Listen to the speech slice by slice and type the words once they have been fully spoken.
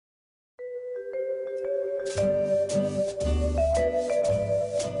Hello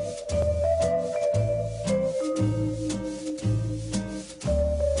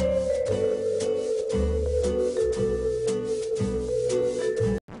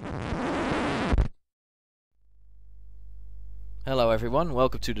everyone,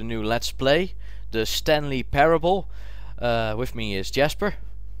 welcome to the new Let's Play, the Stanley Parable. With me is Jasper.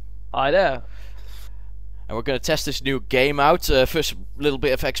 Hi there. And we're going to test this new game out. First, a little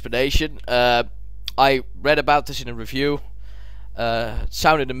bit of explanation. I read about this in a review. It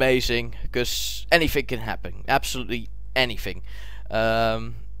sounded amazing, because anything can happen. Absolutely anything. Yeah,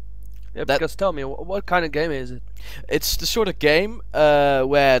 because tell me, what kind of game is it? It's the sort of game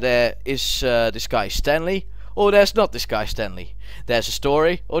where there is this guy Stanley, or there's not this guy Stanley. There's a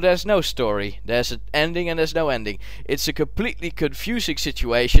story, or there's no story. There's an ending, and there's no ending. It's a completely confusing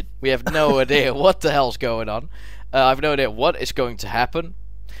situation. We have no idea what the hell's going on. I have no idea what is going to happen.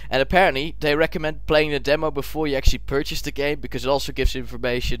 And apparently, they recommend playing the demo before you actually purchase the game, because it also gives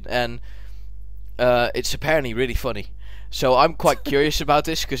information, and it's apparently really funny. So I'm quite curious about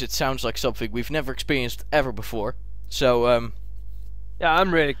this, because it sounds like something we've never experienced ever before. So, yeah,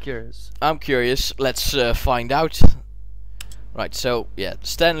 I'm really curious. I'm curious. Let's find out. Right, so, yeah,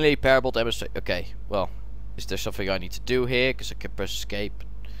 Stanley Parable demonstrate. Okay, well, is there something I need to do here? Because I can press escape,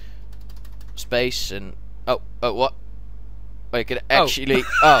 space, and oh, what? Oh, you can actually.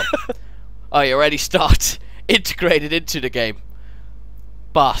 Oh, you already start integrated into the game.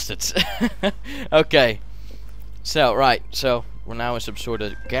 Bastards. Okay, so right, so we're now in some sort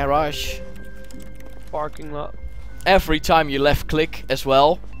of garage. Parking lot. Every time you left click as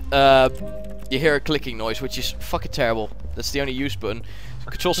well, you hear a clicking noise, which is fucking terrible. That's the only use button.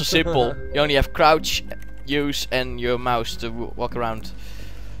 Controls are simple. You only have crouch, use, and your mouse to walk around.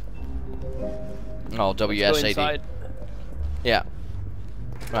 Oh, WSAD. Yeah.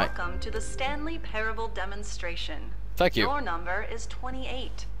 Right. Welcome to the Stanley Parable demonstration. Thank you. Your number is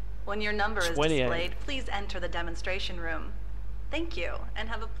 28. When your number is displayed, please enter the demonstration room. Thank you, and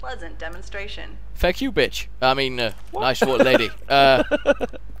have a pleasant demonstration. Thank you, bitch. I mean, nice what, lady.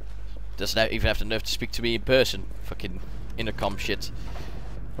 Doesn't even have the nerve to speak to me in person. Fucking intercom shit.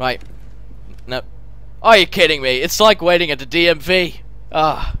 Right. No. Are you kidding me? It's like waiting at the DMV.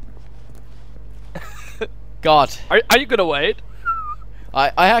 Ah. God. Are you gonna wait?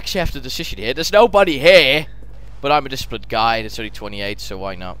 I actually have the decision here. There's nobody here. But I'm a disciplined guy, and it's only 28, so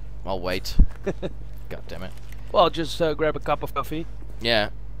why not? I'll wait. God damn it. Well, just grab a cup of coffee. Yeah.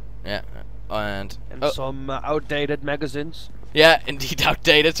 Yeah. And some outdated magazines. Yeah, indeed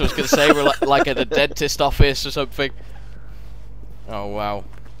outdated. So I was going to say we're like at a dentist office or something. Oh, wow.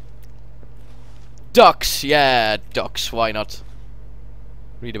 Ducks! Yeah, ducks. Why not?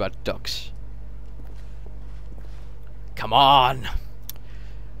 Read about ducks. Come on!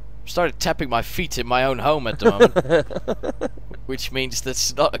 Started tapping my feet in my own home at the moment. Which means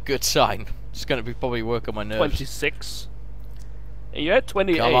that's not a good sign. It's going to be probably work on my nerves. 26. And you're at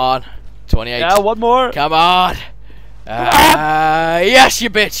 28. Come on. 28. Yeah, one more. Come on! Yes, you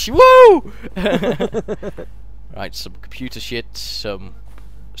bitch! Woo! Right, some computer shit, some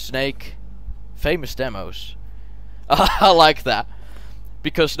snake, famous demos. I like that,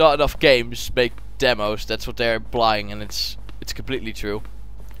 because not enough games make demos. That's what they're implying, and it's completely true.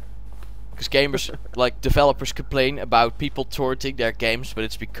 Because gamers, like developers, complain about people torrenting their games, but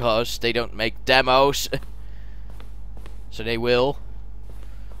it's because they don't make demos. So they will.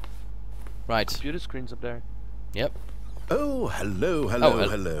 Right. Computer screens up there. Yep. Oh, hello,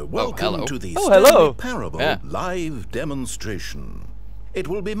 hello. Welcome to the hello. Stanley Parable live demonstration. It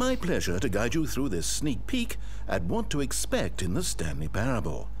will be my pleasure to guide you through this sneak peek at what to expect in the Stanley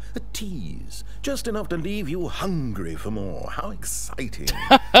Parable. A tease, just enough to leave you hungry for more. How exciting.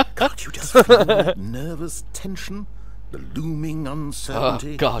 Can't you just feel that nervous tension? The looming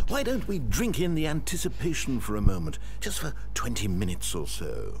uncertainty? Oh, God. Why don't we drink in the anticipation for a moment, just for 20 minutes or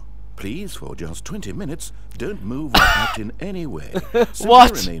so? Please, for just 20 minutes, don't move or act in any way.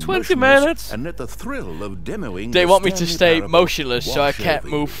 What? 20 minutes? And let the thrill of demoing They want me to stay Parable motionless, so I wash can't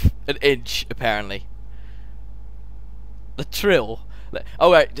over move an inch, apparently. The thrill.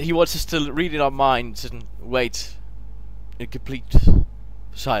 Oh, right, he wants us to read in our minds and wait in complete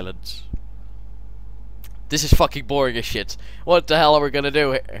silence. This is fucking boring as shit. What the hell are we gonna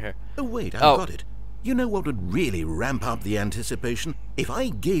do here? Oh, wait, I've got it. You know what would really ramp up the anticipation? If I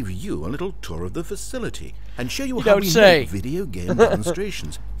gave you a little tour of the facility and show you how we make video game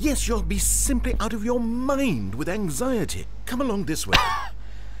demonstrations. Yes, you'll be simply out of your mind with anxiety. Come along this way.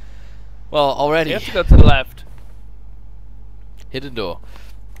 Well, already. You have to go to the left. Hidden door.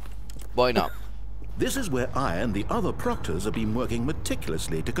 Why not? This is where I and the other proctors have been working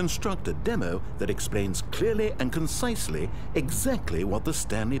meticulously to construct a demo that explains clearly and concisely exactly what the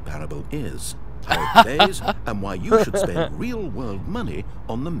Stanley Parable is, how it plays, and why you should spend real-world money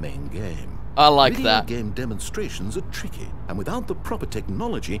on the main game. I like that. Video game demonstrations are tricky, and without the proper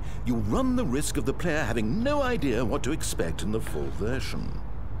technology, you run the risk of the player having no idea what to expect in the full version.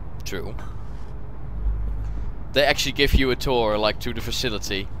 True. They actually give you a tour, like, to the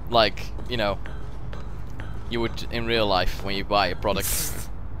facility, like, you know, you would in real life when you buy a product.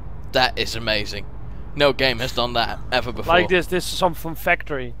 That is amazing. No game has done that ever before. Like this is some from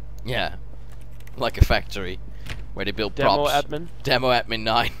factory. Yeah, like a factory where they build Demo props. admin. Demo admin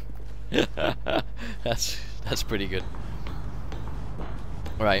 9. That's pretty good.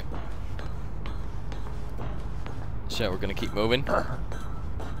 Right. So we're gonna keep moving.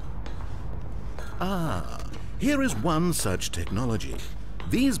 Ah, here is one such technology.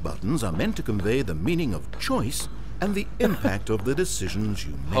 These buttons are meant to convey the meaning of choice and the impact of the decisions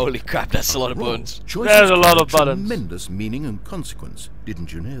you make. Holy crap, that's a lot of buttons. There's a lot of buttons. Tremendous meaning and consequence.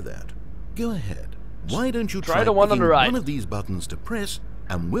 Didn't you know that? Go ahead. Why don't you try the one on the right? One of these buttons to press,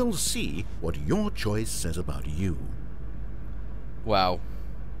 and we'll see what your choice says about you. Wow.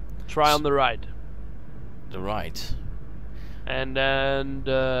 Try on the right. The right. And then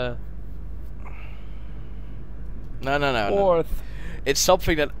the No. fourth. It's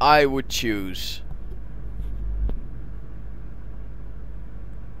something that I would choose.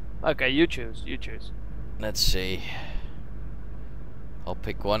 Okay, you choose. You choose. Let's see. I'll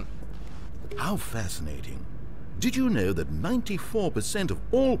pick one. How fascinating. Did you know that 94% of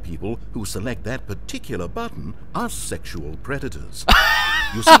all people who select that particular button are sexual predators?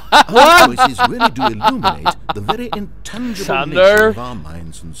 You see, our choices really do illuminate the very intangible nature of our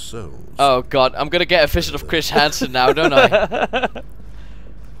minds and souls. Oh god, I'm gonna get a visit of Chris Hansen now, don't I?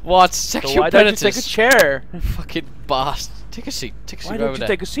 What? Sexual so why predators? Don't you take a chair? Fucking bastard. Take a seat. Take a seat Why over don't you there.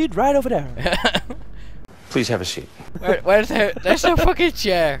 take a seat right over there? Please have a seat. Where's there's no fucking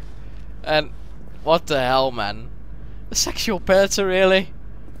chair. And what the hell, man? A sexual predator, really?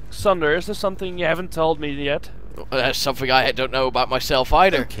 Xander, is there something you haven't told me yet? That's something I don't know about myself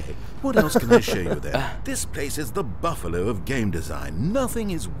either. Okay, what else can I show you there? This place is the buffalo of game design.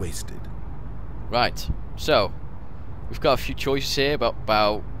 Nothing is wasted. Right. So, we've got a few choices here,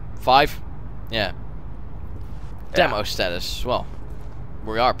 about 5. Yeah. Demo status. Well,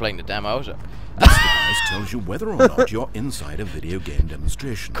 we are playing the demo, so. This device tells you whether or not you're inside a video game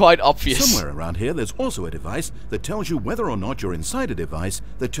demonstration. Quite obvious. Somewhere around here, there's also a device that tells you whether or not you're inside a device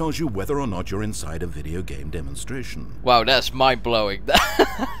that tells you whether or not you're inside a video game demonstration. Wow, that's mind-blowing.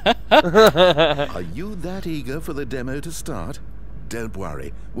 Are you that eager for the demo to start? Don't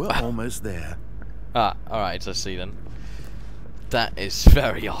worry, we're almost there. Ah, alright, let's see then. That is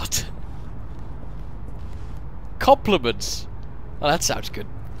very odd. Compliments. Oh, that sounds good.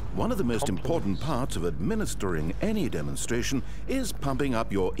 One of the most important parts of administering any demonstration is pumping up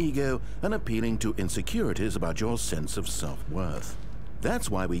your ego and appealing to insecurities about your sense of self-worth. That's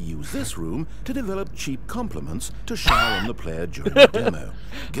why we use this room to develop cheap compliments to shower on the player during the demo.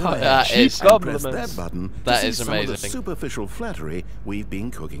 Go ahead and press that button to see some of the superficial flattery we've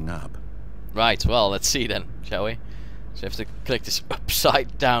been cooking up. Right, well, let's see then, shall we? So you have to click this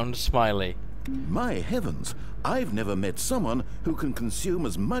upside down smiley. My heavens, I've never met someone who can consume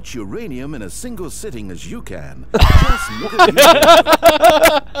as much uranium in a single sitting as you can. Just look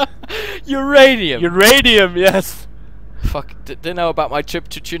at you. Uranium! Uranium, yes! Fuck, didn't know about my trip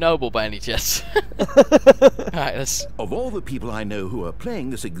to Chernobyl by any chance. Alright, let's... Of all the people I know who are playing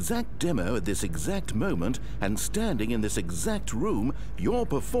this exact demo at this exact moment and standing in this exact room, your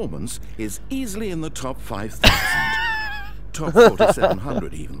performance is easily in the top 5,000. Top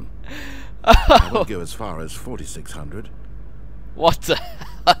 4,700 even. I would go as far as 4,600. What the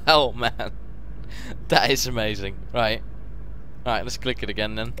hell, man? That is amazing. Right. Alright, let's click it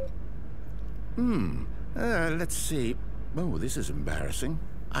again then. Let's see. Oh, this is embarrassing.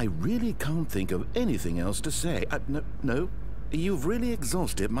 I really can't think of anything else to say. No. You've really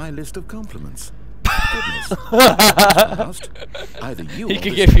exhausted my list of compliments. Goodness. Either you he or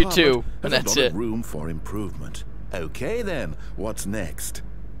can this give you department 2, has and that's a lot it. of room for improvement. Okay then, what's next?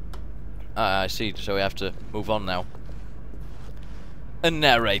 I see, so we have to move on now. A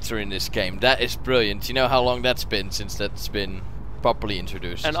narrator in this game, that is brilliant. You know how long that's been since that's been properly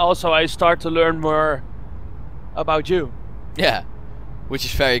introduced. And also I start to learn more about you. Yeah, which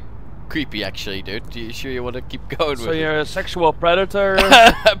is very creepy actually, dude. Are you sure you want to keep going with it? So you're a sexual predator?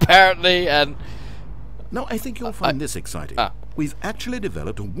 Apparently, and... No, I think you'll find this exciting. We've actually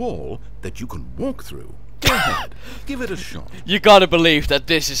developed a wall that you can walk through. Go ahead, give it a shot. You gotta believe that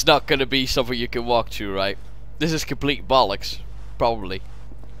this is not gonna be something you can walk through, right? This is complete bollocks. Probably.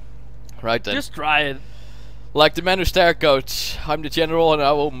 Right then. Just try it. Like the man who stare goats, I'm the general and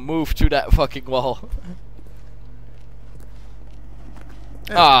I will move to that fucking wall.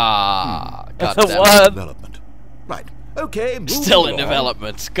 God damn it. What? Development. Right. Okay. Still in moving on.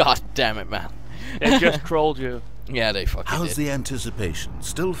 development. God damn it, man. They just trolled you. Yeah, they fucking How's did. the anticipation?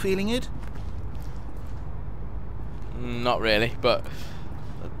 Still feeling it? Not really, but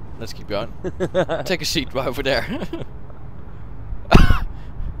let's keep going. Take a seat right over there.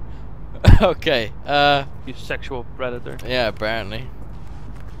 Okay. You sexual predator. Yeah, apparently.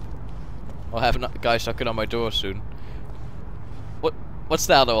 I'll have a guy knocking on my door soon. What's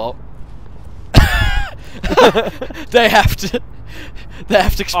that all? They have to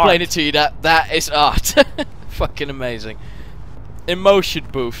explain Art. it to you that is art. Fucking amazing. Emotion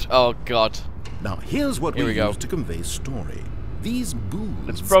boost. Oh god. Now here's what Here we we go. use to convey story. These booths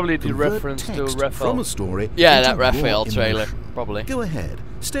It's probably the convert reference to text Raphael. from a story Yeah, into that Raphael raw trailer, emotion. probably. Go ahead,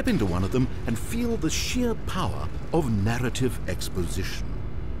 step into one of them and feel the sheer power of narrative exposition.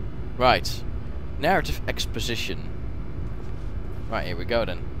 Right. Narrative exposition. Right, here we go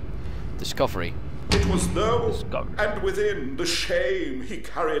then. Discovery. It was though, Discovery. and within the shame he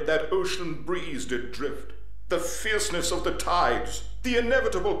carried that ocean breeze did drift, the fierceness of the tides, the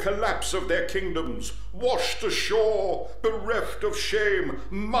inevitable collapse of their kingdoms, washed ashore, bereft of shame,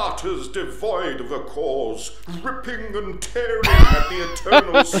 martyrs devoid of a cause, ripping and tearing at the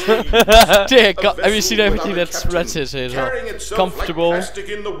eternal sea. Dear God, have you seen everything that's Reddit here? Carrying itself Comfortable. like plastic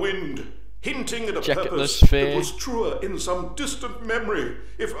in the wind, hinting at a Jacketless purpose sphere. that was truer in some distant memory,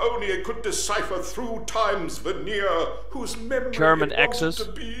 if only it could decipher through time's veneer, whose memory German it wanted X's.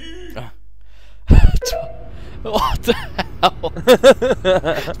 to be. What the hell?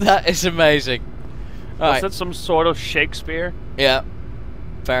 That is amazing. Was Alright. that some sort of Shakespeare? Yeah.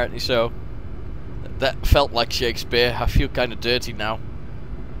 Apparently so. That felt like Shakespeare. I feel kind of dirty now.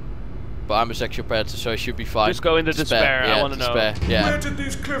 But I'm a sexual predator, so I should be fine. Just go into despair, Yeah, I wanna know. despair. Yeah. Where did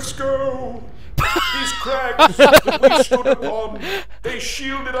these cliffs go? These crags that we stood upon, they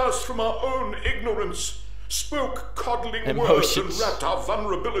shielded us from our own ignorance, spoke coddling words and Emotions. wrapped our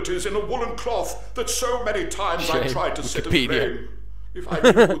vulnerabilities in a woolen cloth that so many times I Shame. tried to set Wikipedia. aflame. If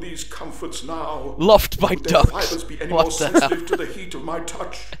I knew these comforts now, Loved by would their ducks. fibers be any What more the hell? sensitive to the heat of my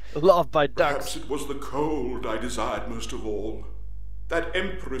touch? Loved by Perhaps ducks. it was the cold I desired most of all. That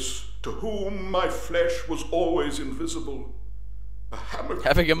empress to whom my flesh was always invisible. A hammock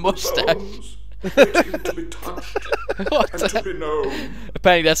Having a of mustache. bones, waiting to be touched What and the to be known.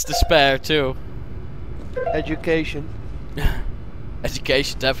 Apparently that's despair too. Education.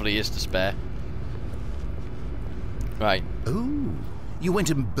 Education definitely is despair. Right. Oh, you went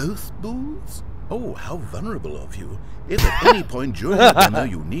in both booths? Oh, how vulnerable of you. If at any point during the demo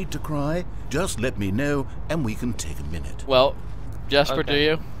you need to cry, just let me know and we can take a minute. Well, Jasper, Okay. do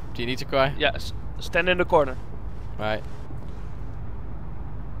you? Do you need to cry? Yes. Stand in the corner. Right.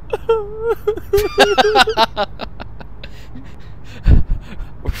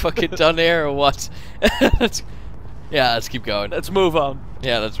 We're fucking done here or what? Yeah, let's keep going. Let's move on.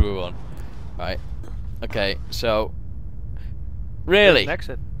 Yeah, let's move on. Right. Okay, so... Really? There's an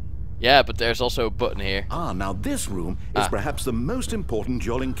exit. Yeah, but there's also a button here. Ah, now this room is perhaps the most important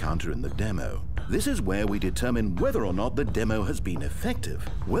you'll encounter in the demo. This is where we determine whether or not the demo has been effective,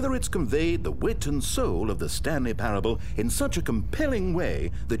 whether it's conveyed the wit and soul of the Stanley Parable in such a compelling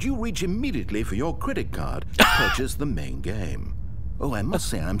way that you reach immediately for your credit card to purchase the main game. Oh, I must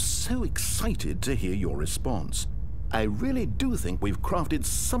say I'm so excited to hear your response. I really do think we've crafted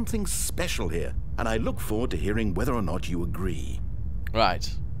something special here, and I look forward to hearing whether or not you agree. Right.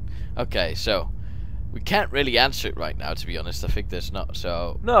 Okay, so... We can't really answer it right now, to be honest. I think there's not,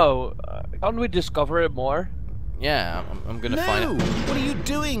 so... No, can't we discover it more? Yeah, I'm gonna find No! it. What are you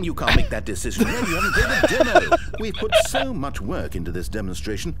doing? You can't make that decision yet. You haven't played the demo. We've put so much work into this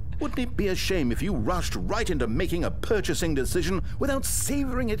demonstration. Wouldn't it be a shame if you rushed right into making a purchasing decision without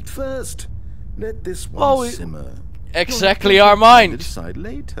savoring it first? Let this one simmer. Exactly You'll our have to mind. decide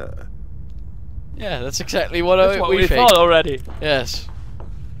later. Yeah, that's exactly what, That's what we think. thought already. Yes.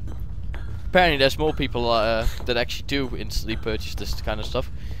 Apparently there's more people that actually do instantly purchase this kind of stuff.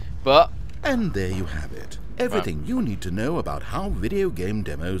 But... And there you have it. Everything you need to know about how video game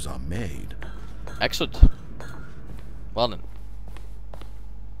demos are made. Excellent. Well then.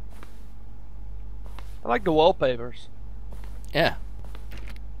 I like the wallpapers. Yeah.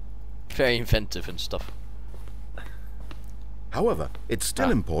 Very inventive and stuff. However, it's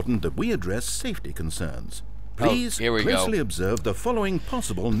still important that we address safety concerns. Please here we closely go. observe the following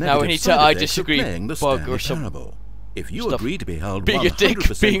possible Now we negative need to side I effects of disagree playing the bug Stanley or some Parable. If you stuff. agree to be held Being a dick,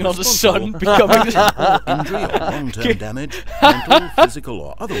 100% being on the sun, responsible becoming for injury or long-term damage, mental, physical,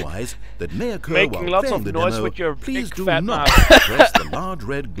 or otherwise, that may occur Making while lots playing of the noise demo, with your please big do fat not mouth. press the large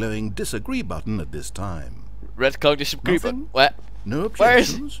red glowing disagree button at this time. Red cloud disagree. Nothing? What? No Where is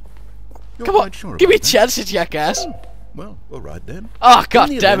objections? You're Come on, quite sure give me a about that? chance, you jackass. Well, all right then. Oh, god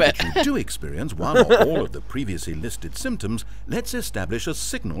In the damn event it. that you do experience one or all of the previously listed symptoms, let's establish a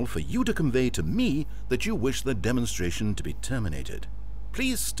signal for you to convey to me that you wish the demonstration to be terminated.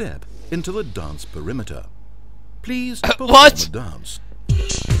 Please step into the dance perimeter. Please perform What? a dance.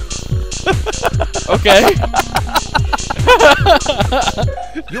 Okay.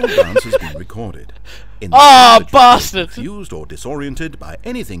 Your dance has been recorded. In the Ah, event that you feel bastard. confused or disoriented by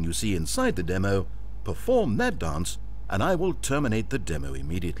anything you see inside the demo, perform that dance, and I will terminate the demo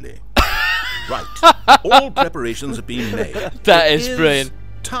immediately. Right. All preparations have been made. That It is brilliant.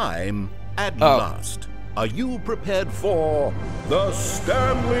 Time at Oh. last. Are you prepared for the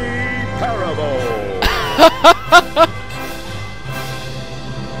Stanley Parable?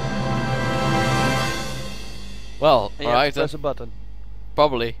 Well, Yeah, alright then. press a button.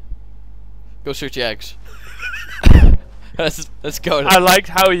 Probably. Go search your eggs. let's go then. I liked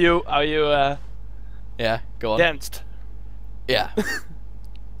how you Yeah, go on. danced. Yeah.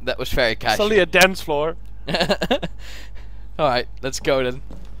 That was very It's casual. only a dance floor. Alright, let's go then.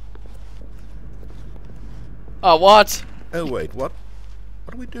 Oh, what? Oh wait, what?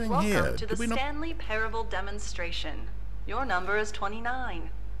 What are we doing Welcome here? to the Did we not? Stanley Parable demonstration. Your number is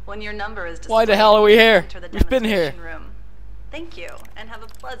 29. When your number is displayed, Why the hell are we here? enter the We've been here. demonstration room. Thank you, and have a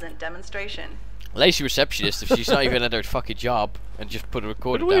pleasant demonstration. Lazy receptionist if she's not even at her fucking job and just put a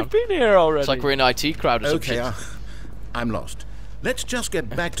recorder But down. we've been here already. It's like we're in IT crowd or Okay, something. I'm lost. Let's just get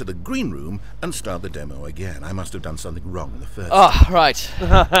back to the green room and start the demo again. I must have done something wrong in the first. Ah, right.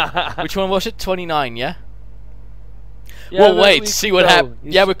 Which one was it? 29, yeah? Yeah, Well, but wait, we see could what go. happens.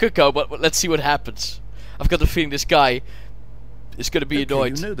 You Yeah, s- we could go, but let's see what happens. I've got the feeling this guy is going to be Okay,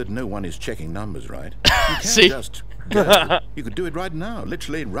 annoyed. you know that no one is checking numbers, right? You can't See? just go. You could do it right now,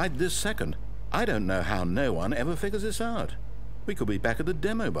 literally right this second. I don't know how no one ever figures this out. We could be back at the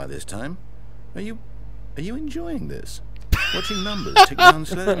demo by this time. Are you enjoying this? Watching numbers tick down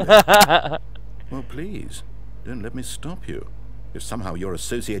slowly? Well, please, don't let me stop you. If somehow you're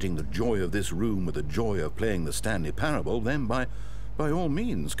associating the joy of this room with the joy of playing the Stanley Parable, then by all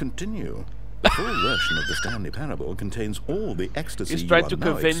means, continue. The full version of the Stanley Parable contains all the ecstasy He's you trying are to now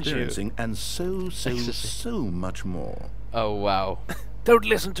convince you. experiencing, and so Ecstasy. much more. Oh, wow. Don't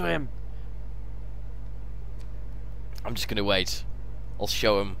listen to him. I'm just going to wait. I'll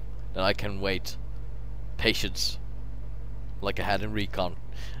show him that I can wait. Patience. Like I had in Recon.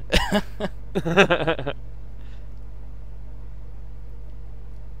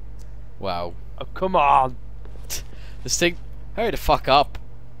 Wow. Oh, come on. This thing... Hurry the fuck up.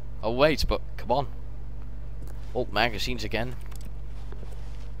 I'll wait, but come on. Old magazines again.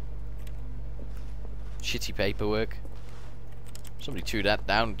 Shitty paperwork. Somebody threw that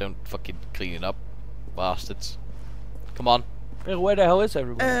down, don't fucking clean it up. Bastards. Come on. Hey, where the hell is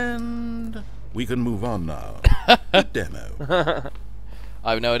everyone? And we can move on now. The demo.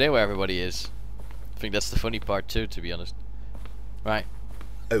 I have no idea where everybody is. I think that's the funny part too, to be honest. Right.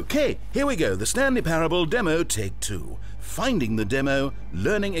 Okay, here we go. The Stanley Parable demo take 2. Finding the demo,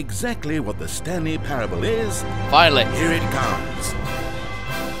 learning exactly what the Stanley Parable is. Finally. Here it comes.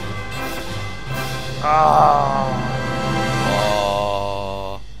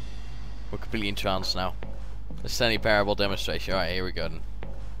 Oh. We're completely in trance now. The Stanley Parable demonstration. Alright, here we go then.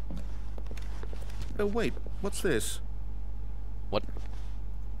 Oh wait, what's this? What?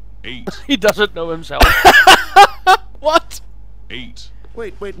 8. He doesn't know himself. What? 8.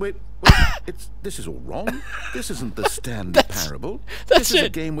 Wait. This is all wrong. This isn't the Stanley Parable. that's This is a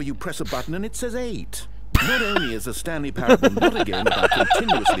it. game where you press a button and it says 8. Not only is the Stanley Parable not a game about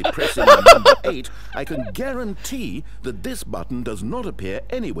continuously pressing the number 8, I can guarantee that this button does not appear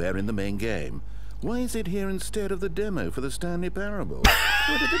anywhere in the main game. Why is it here instead of the demo for the Stanley Parable?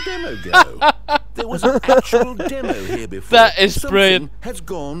 Where did the demo go? There was an actual demo here before. That is Something brilliant. has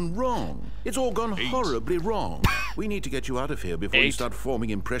gone wrong. It's all gone 8. horribly wrong. We need to get you out of here before you 8. start forming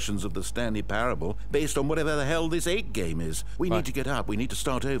impressions of the Stanley Parable based on whatever the hell this 8 game is. We need to get out. We need to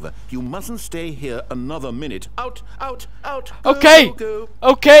start over. You mustn't stay here another minute. Out. Go, Okay. go, go.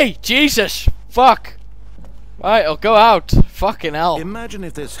 Okay. Jesus. Fuck. Right, I'll go out. Fucking hell. Imagine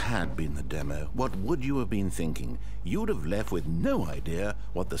if this had been the demo. What would you have been thinking? You'd have left with no idea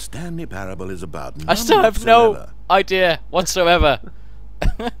what the Stanley Parable is about. I still have no whatsoever. idea whatsoever.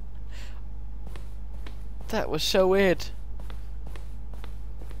 That was so weird.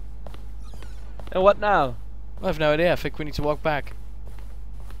 And what now? I have no idea. I think we need to walk back.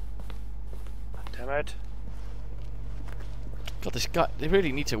 Damn it. God, this guy. They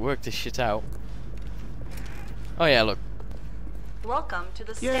really need to work this shit out. Oh yeah, look. Welcome to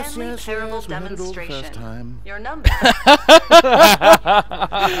the Yes, Stanley yes, Parable yes, we had it all the demonstration. first time. Your number.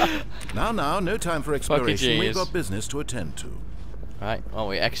 Now, no time for exploration. We've genius. got business to attend to. Right. Well,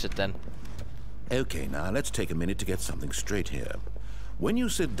 we exit then. Okay, now let's take a minute to get something straight here. When you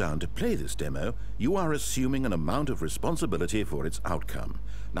sit down to play this demo, you are assuming an amount of responsibility for its outcome.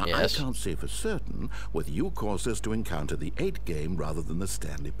 Now, Yes. I can't say for certain whether you caused us to encounter the 8 game rather than the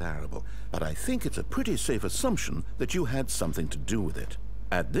Stanley Parable, but I think it's a pretty safe assumption that you had something to do with it.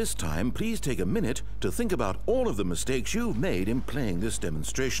 At this time, please take a minute to think about all of the mistakes you've made in playing this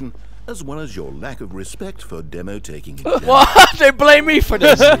demonstration, as well as your lack of respect for demo taking in general. What? They blame me for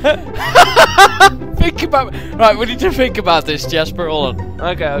this. Think about. Right, we need to think about this, Jasper. Hold on.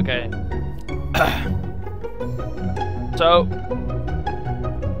 Okay. So,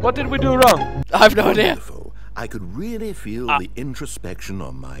 what did we do wrong? I have no idea. Wonderful. I could really feel the introspection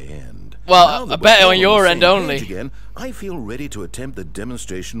on my end. Well, Now that I bet we're on all your the end same only. page again, I feel ready to attempt the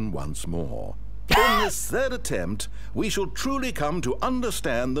demonstration once more. In this third attempt, we shall truly come to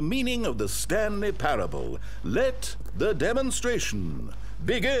understand the meaning of the Stanley Parable. Let the demonstration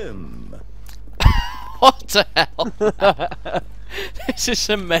begin. What the hell? This is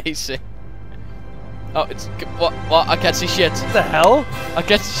amazing. Oh, it's what? What? I can't see shit. What the hell? I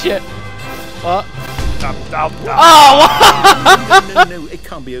can't see shit. What? No, it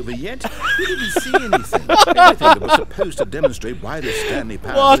can't be over yet. We didn't see anything. Everything that was supposed to demonstrate why the Stanley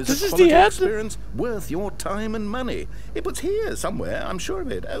Parable What? is This a is the quality end? experience worth your time and money. It was here somewhere, I'm sure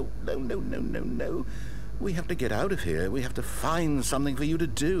of it. Oh, no. We have to get out of here. We have to find something for you to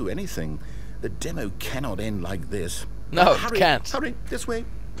do, anything. The demo cannot end like this. No, Hurry, it can't. Hurry, this way.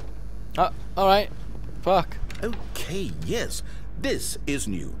 Alright. Fuck. Okay, yes. This is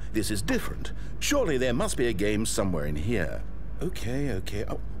new. This is different. Surely there must be a game somewhere in here. Okay.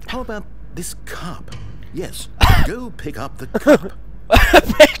 Oh, how about this cup? Yes, go pick up the cup.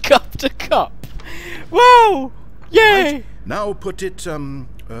 Pick up the cup. Whoa! Yay! Right, now put it, in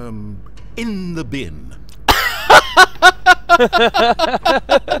the bin.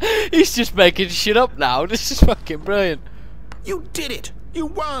 He's just making shit up now. This is fucking brilliant. You did it! You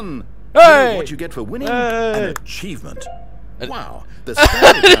won! Hey! You know what you get for winning? Hey! An achievement. Wow, the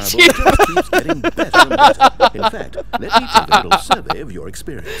Stanley Parable just keeps getting better and better. In fact, let me take a little survey of your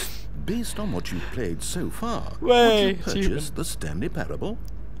experience. Based on what you've played so far, would Way, you purchase achievement. the Stanley Parable?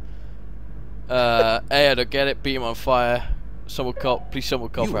 A, I don't get it. Beam on fire. Someone call. Please, someone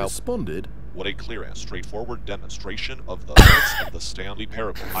call You for help. responded, What a clear and straightforward demonstration of the merits of the Stanley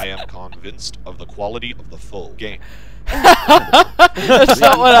Parable. I am convinced of the quality of the full game. That's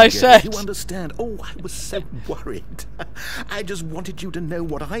not what I said. You understand? Oh, I was so worried. I just wanted you to know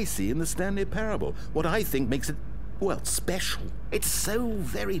what I see in the Stanley Parable. What I think makes it, well, special. It's so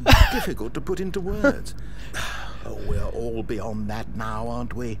very difficult to put into words. Oh, we're all beyond that now,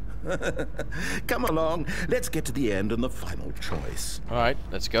 aren't we? Come along. Let's get to the end and the final choice. Alright,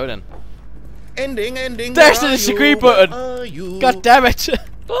 let's go then. Ending. There's where the are disagree you? button. Where are you? God damn it!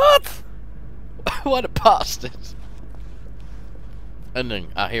 What? What a bastard. Ending.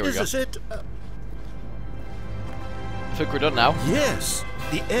 Ah, here we Is go. this it? I think we're done now. Yes,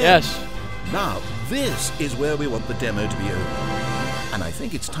 the end. Yes. Now, this is where we want the demo to be over. And I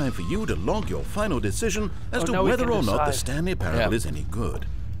think it's time for you to log your final decision as to now we whether can or not the decide. Stanley Parable Yeah. is any good.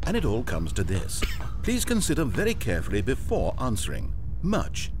 And it all comes to this. Please consider very carefully before answering.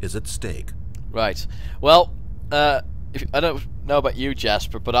 Much is at stake. Right. Well, I don't know about you,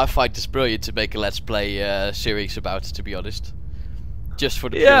 Jasper, but I find this brilliant to make a Let's Play series about, to be honest. Just for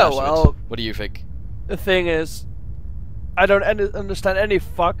the pure Yeah, laughs of it. well- What do you think? The thing is, I don't understand any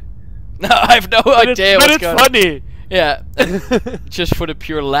fuck. No, I have no idea but what's it's going on. funny. Yeah, just for the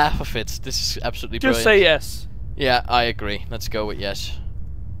pure laugh of it. This is absolutely Just brilliant. say yes. Yeah, I agree. Let's go with yes.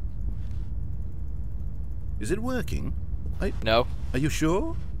 Is it working? No. Are you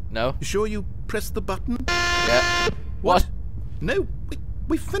sure? No. You sure you pressed the button? Yeah. What? No,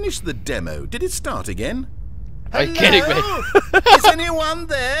 we finished the demo. Did it start again? Are you kidding me? Is anyone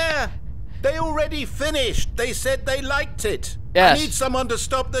there? They already finished. They said they liked it. Yes. I need someone to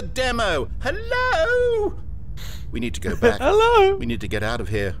stop the demo. Hello? We need to go back. Hello. We need to get out of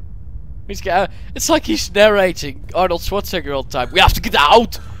here. He's get out. It's like he's narrating Arnold Schwarzenegger all the time. We have to get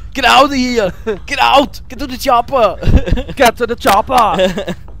out. Get out of here. Get out. Get to the chopper. Get to the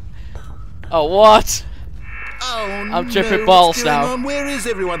chopper. Oh, what? Oh, I'm tripping no, balls what's going now. on? Where is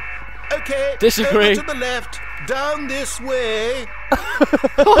everyone? Okay, Disagree. over to the left, down this way.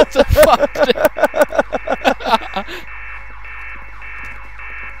 What the fuck?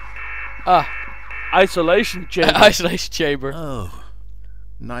 Isolation chamber. Isolation chamber. Oh,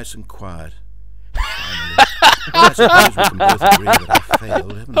 nice and quiet. Finally. I suppose we can both agree that I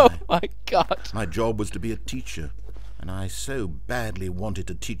failed, haven't Oh I? my god. My job was to be a teacher, and I so badly wanted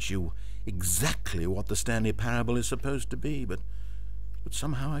to teach you exactly what the Stanley Parable is supposed to be, but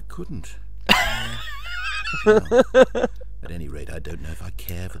somehow I couldn't. Well, at any rate, I don't know if I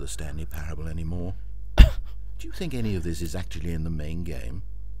care for the Stanley Parable anymore. Do you think any of this is actually in the main game?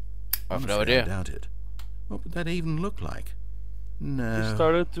 I've no Honestly, idea. I doubt it. What would that even look like? No. You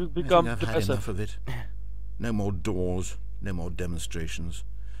started to become I think I've had enough depressive. of it. No more doors, no more demonstrations,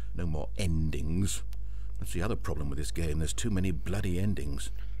 no more endings. That's the other problem with this game. There's too many bloody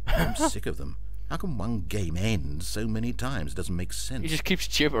endings. I'm sick of them. How can one game end so many times? It doesn't make sense. He just keeps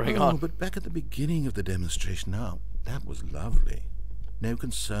gibbering Oh, on. but back at the beginning of the demonstration, now, that was lovely. No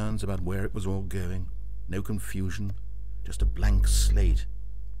concerns about where it was all going. No confusion. Just a blank slate.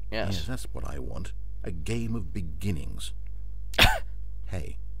 Yes, that's what I want. A game of beginnings.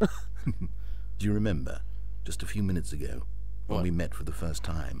 Hey, do you remember, just a few minutes ago, when we met for the first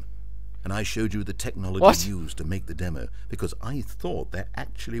time, and I showed you the technology used to make the demo, because I thought there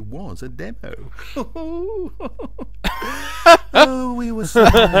actually was a demo. Oh, we were so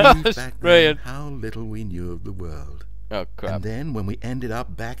naive back then. How little we knew of the world. Oh crap. And then, when we ended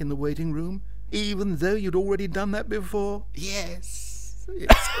up back in the waiting room, even though you'd already done that before, yes,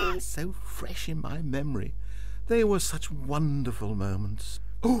 it's all so fresh in my memory. They were such wonderful moments.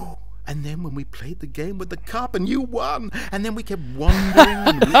 Oh, and then when we played the game with the cup and you won, and then we kept wandering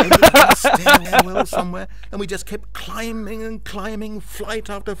and we ended up in a stairwell somewhere, and we just kept climbing and climbing, flight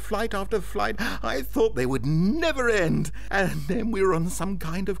after flight after flight. I thought they would never end, and then we were on some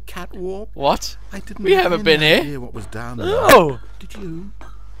kind of catwalk. What? I didn't We have haven't any been here. idea what was down there. No. Did you?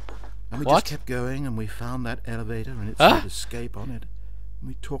 And we What? just kept going, and we found that elevator, and it said escape on it. And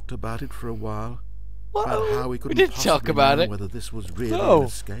we talked about it for a while. About how we couldn't didn't talk possibly about know it. whether this was really No. an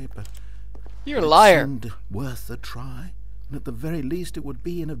escape, but You're a it liar. seemed worth a try, and at the very least it would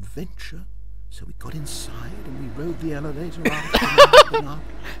be an adventure. So we got inside and we rode the elevator up and up and up.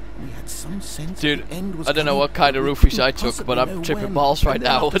 And we had some sense Dude, that the end was I don't know coming, what kind of but we roofies couldn't I took, but possibly I'm know tripping when. balls right And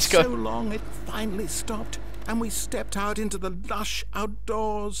then now. after What's going? so long it finally stopped, and we stepped out into the lush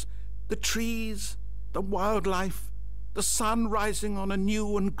outdoors, the trees, the wildlife, the sun rising on a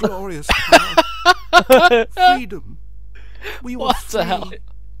new and glorious cloud. Freedom. We were What free. the hell?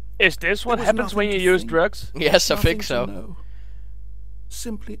 Is this what There was happens when you nothing to use think. drugs? Yes, I Nothing think to so. know.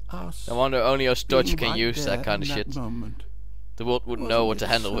 Simply us. I wonder only us Dutch being can right use there that kind of in shit. Moment. The world wouldn't know what to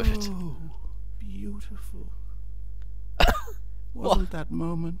handle with it. So beautiful. Wasn't that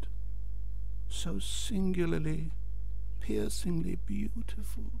moment so singularly, piercingly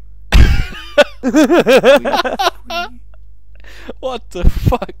beautiful? We were free. What the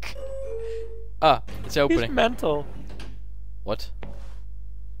fuck? Ah, it's He's opening. mental. What?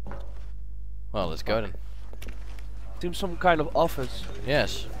 Well, let's go then. Seems some kind of office.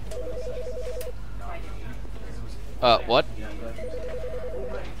 Yes. What?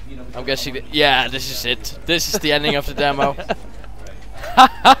 I'm guessing that, yeah, this is it. This is the ending of the demo.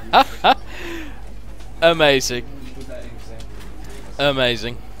 Amazing.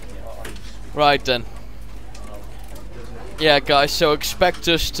 Amazing. Right then. Yeah, guys, so expect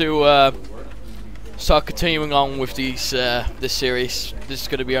us to start continuing on with these this series. This is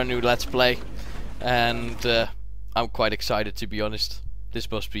going to be our new Let's Play, and I'm quite excited, to be honest. This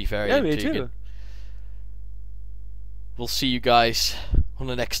must be very Yeah, me intriguing. too. We'll see you guys on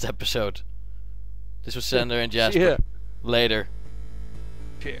the next episode. This was Sander and Jasper. Yeah. Later.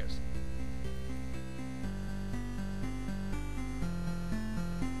 Cheers.